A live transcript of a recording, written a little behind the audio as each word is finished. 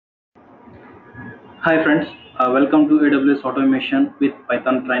Hi friends, welcome to AWS Automation with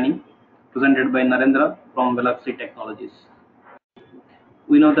Python training presented by Narendra from Valaxy Technologies.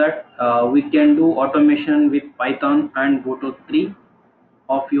 We know that we can do automation with Python and boto3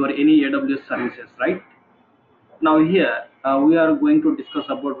 of your any AWS services, right? Now here we are going to discuss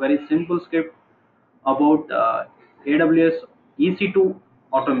about very simple script about AWS EC2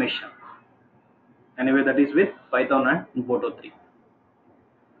 automation. Anyway, that is with Python and boto3.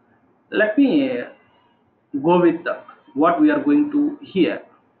 Let me go with what we are going to here.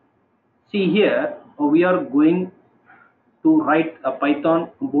 See here, we are going to write a Python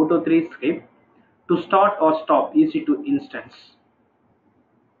boto3 script to start or stop EC2 instance.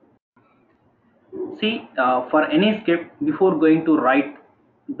 See, for any script, before going to write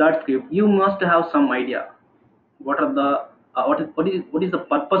that script, you must have some idea. What are the what is the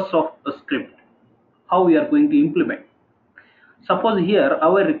purpose of a script? How we are going to implement? Suppose here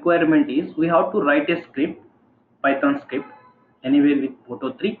our requirement is we have to write a script, Python script, anyway with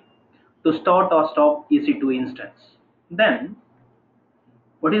boto3 to start or stop EC2 instance. Then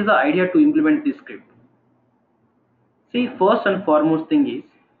what is the idea to implement this script? See, first and foremost thing is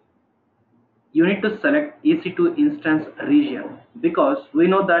you need to select EC2 instance region, because we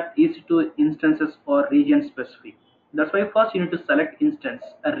know that EC2 instances are region specific. That's why first you need to select instance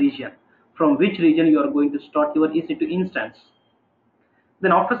a region from which region you are going to start your EC2 instance.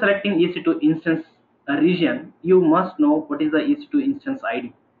 Then after selecting EC2 instance region, you must know what is the EC2 instance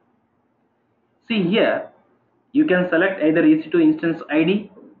ID. See here, you can select either EC2 instance ID,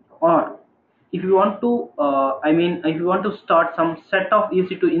 or if you want to if you want to start some set of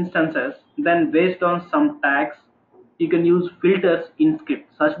EC2 instances, then based on some tags you can use filters in script,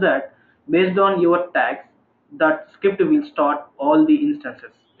 such that based on your tags that script will start all the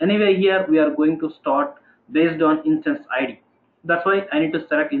instances. Anyway, here we are going to start based on instance ID. That's why I need to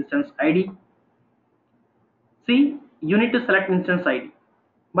select instance ID. See, you need to select instance ID,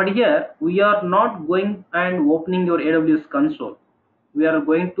 but here we are not going and opening your AWS console. We are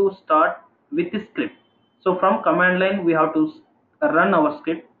going to start with the script. So from command line we have to run our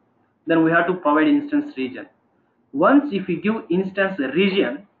script, then we have to provide instance region. Once if we give instance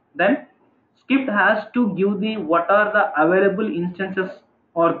region, then script has to give the what are the available instances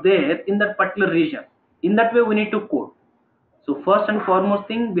are there in that particular region. In that way we need to code. So first and foremost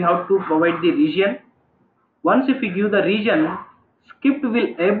thing, we have to provide the region. Once if we give the region, script will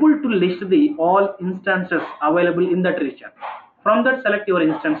able to list the all instances available in that region. From that select your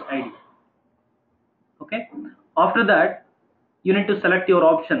instance ID. Okay, after that you need to select your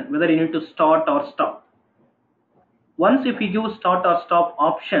option whether you need to start or stop. Once if you give start or stop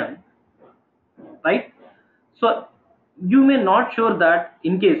option, right, so you may not sure that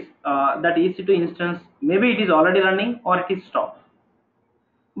in case that EC2 instance maybe it is already running or it is stopped.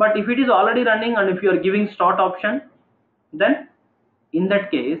 But if it is already running and if you are giving start option, then in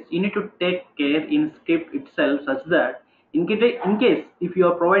that case you need to take care in script itself, such that in case if you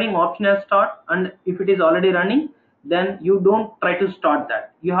are providing option as start and if it is already running, then you don't try to start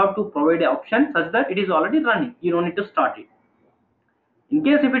that. You have to provide an option such that it is already running, you don't need to start it. In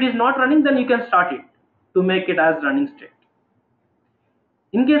case if it is not running, then you can start it to make it as running state.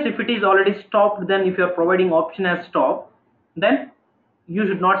 In case if it is already stopped, then if you are providing option as stop, then you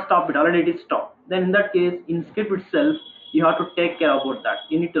should not stop it, already it is stopped. Then in that case in script itself you have to take care about that.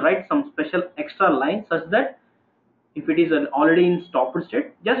 You need to write some special extra line such that if it is already in stopped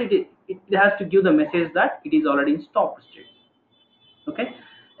state, just it has to give the message that it is already in stopped state. Okay,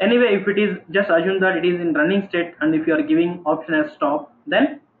 anyway, if it is, just assume that it is in running state, and if you are giving option as stop,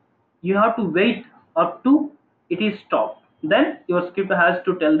 then you have to wait up to it is stopped. Then your script has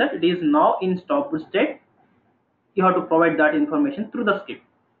to tell that it is now in stopped state. You have to provide that information through the script.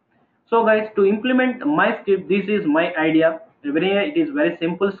 So guys, to implement my script, this is my idea. It is very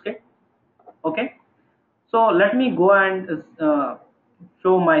simple script. Okay, so let me go and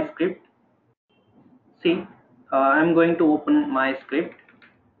show my script. See, I'm going to open my script.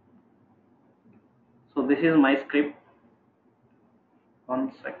 So this is my script.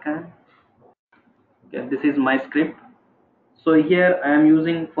 1 second. Okay, this is my script. So here I am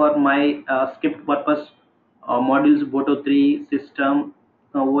using for my script purpose modules boto3 system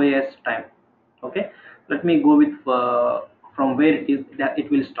OS time. Okay, let me go with from where it is that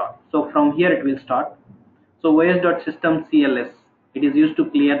it will start. So from here it will start. So os.system cls, it is used to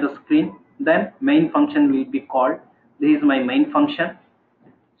clear the screen. Then main function will be called. This is my main function.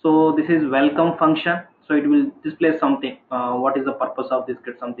 So this is welcome function, so it will display something, what is the purpose of this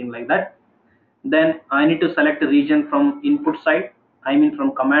script, something like that. Then I need to select a region from input side, I mean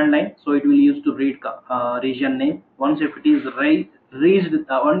from command line, so it will use to read region name. Once if it is reached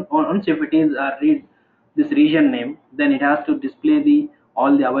once if it is read this region name, then it has to display the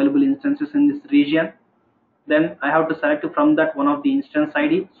all the available instances in this region. Then I have to select from that one of the instance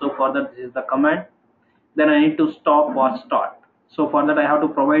ID. So for that, this is the command. Then I need to stop or start. So for that, I have to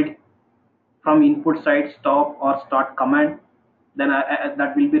provide from input side stop or start command. Then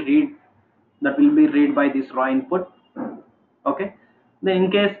that will be read by this raw input. Okay. Then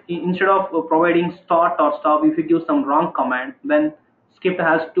in case instead of providing start or stop, if you give some wrong command, then script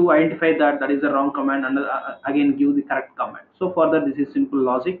has to identify that that is the wrong command and again give the correct command. So for that, this is simple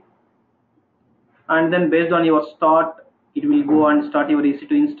logic. And then based on your start, it will go and start your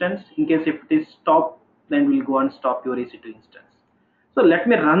EC2 instance. In case if it is stop, then will go and stop your EC2 instance. So let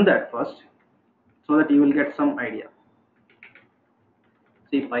me run that first so that you will get some idea.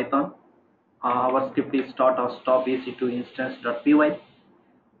 See Python, our script is start or stop EC2 instance.py.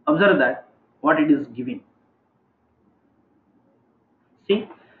 Observe that what it is giving. See,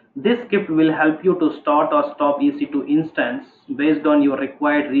 this script will help you to start or stop EC2 instance based on your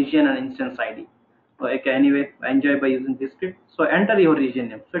required region and instance ID. Okay, anyway, enjoy by using this script. So enter your region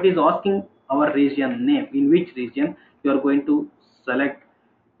name. So it is asking our region name, in which region you are going to select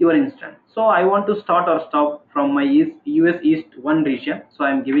your instance. So I want to start or stop from my US East 1 region. So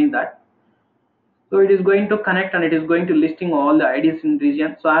I am giving that. So it is going to connect and it is going to listing all the IDs in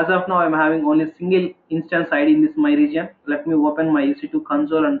region. So as of now, I am having only single instance ID in this my region. Let me open my EC2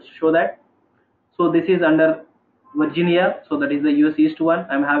 console and show that. So this is under Virginia, so that is the US East one.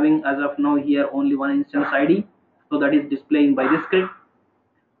 I'm having as of now here only one instance ID, so that is displaying by this script,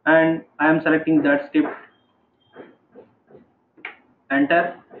 and I am selecting that script.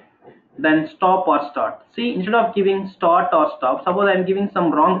 Enter. Then stop or start. See, instead of giving start or stop, suppose I am giving some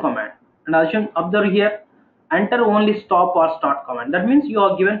wrong command, and assume observe here, enter only stop or start command. That means you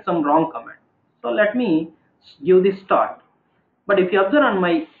are given some wrong command. So let me give this start. But if you observe on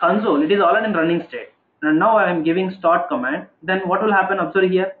my console, it is already in running state. And now I am giving start command. Then what will happen? Observe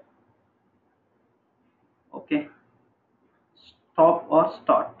here. Okay. Stop or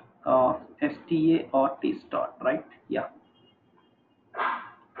start. START start, right? Yeah.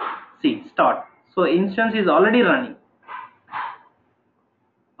 See, start. So instance is already running.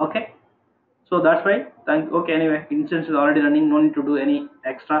 Okay. So that's why. Okay. Anyway, instance is already running. No need to do any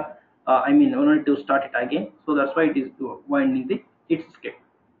extra. No need to start it again. So that's why it is winding the its script.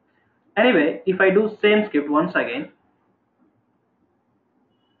 Anyway, if I do same script once again,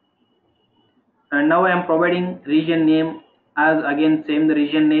 and now I am providing region name as again same the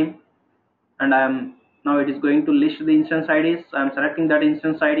region name, and I am now it is going to list the instance IDs. So I am selecting that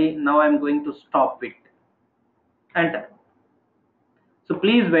instance ID. Now I am going to stop it. Enter. So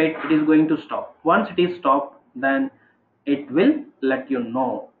please wait, it is going to stop. Once it is stopped, then it will let you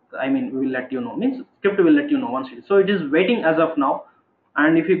know. We will let you know, means script will let you know once it is. So it is waiting as of now.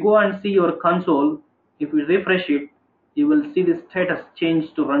 And if you go and see your console, if you refresh it, you will see the status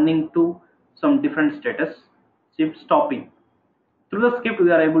change to running to some different status. See, stopping. Through the script, we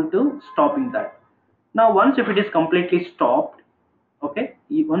are able to stopping that. Now, once if it is completely stopped, okay,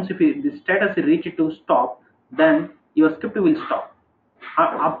 once if the status is reached to stop, then your script will stop.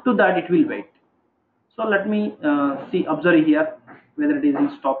 Up to that, it will wait. So let me observe here whether it is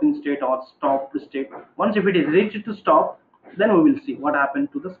in stopping state or stopped state. Once if it is reached to stop, then we will see what happened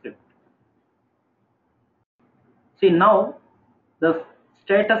to the script. See, now the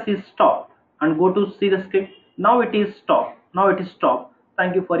status is stopped, and go to see the script. Now it is stopped. Now it is stopped.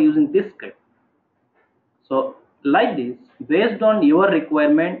 Thank you for using this script. So like this, based on your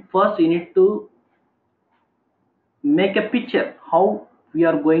requirement, first you need to make a picture how we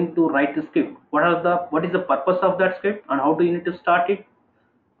are going to write the script. What is the purpose of that script, and how do you need to start it.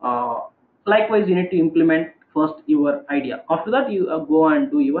 Likewise, you need to implement first your idea. After that, you go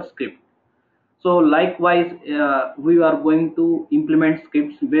and do your script. So likewise, we are going to implement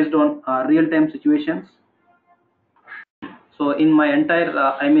scripts based on real-time situations. So in my entire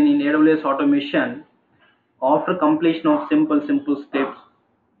in AWS automation, after completion of simple scripts,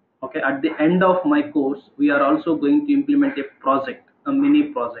 okay, at the end of my course, we are also going to implement a mini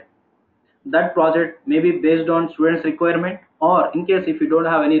project. That project may be based on students requirement, or in case if you don't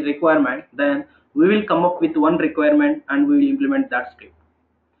have any requirement, then we will come up with one requirement and we will implement that script.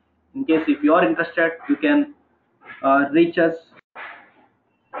 In case if you are interested, you can reach us.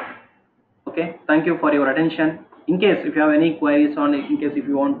 Okay, thank you for your attention. In case if you have any queries on it, in case if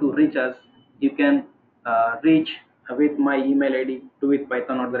you want to reach us, you can reach with my email ID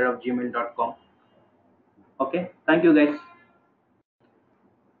to@python@gmail.com. Okay, thank you guys,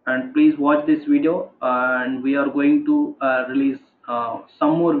 and please watch this video, and we are going to release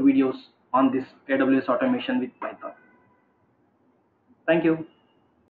some more videos on this AWS automation with Python. Thank you.